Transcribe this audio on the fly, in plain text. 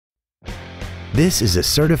This is a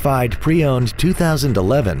certified pre-owned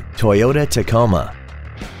 2011 Toyota Tacoma.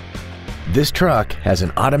 This truck has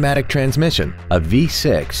an automatic transmission, a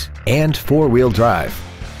V6, and four-wheel drive.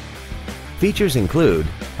 Features include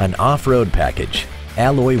an off-road package,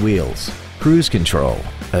 alloy wheels, cruise control,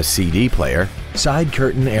 a CD player, side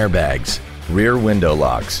curtain airbags, rear window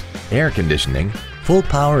locks, air conditioning, full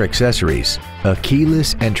power accessories, a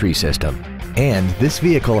keyless entry system, and this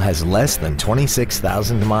vehicle has less than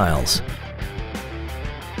 26,000 miles.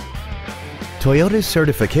 Toyota's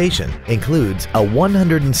certification includes a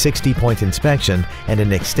 160-point inspection and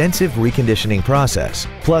an extensive reconditioning process,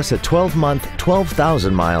 plus a 12-month,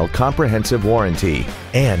 12,000-mile comprehensive warranty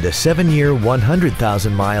and a 7-year,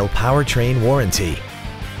 100,000-mile powertrain warranty.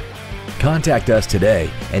 Contact us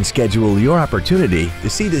today and schedule your opportunity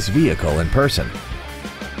to see this vehicle in person.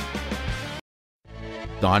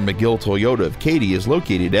 Don McGill Toyota of Katy is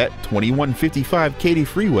located at 2155 Katy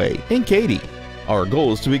Freeway in Katy. Our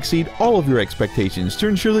goal is to exceed all of your expectations to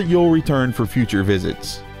ensure that you'll return for future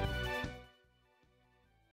visits.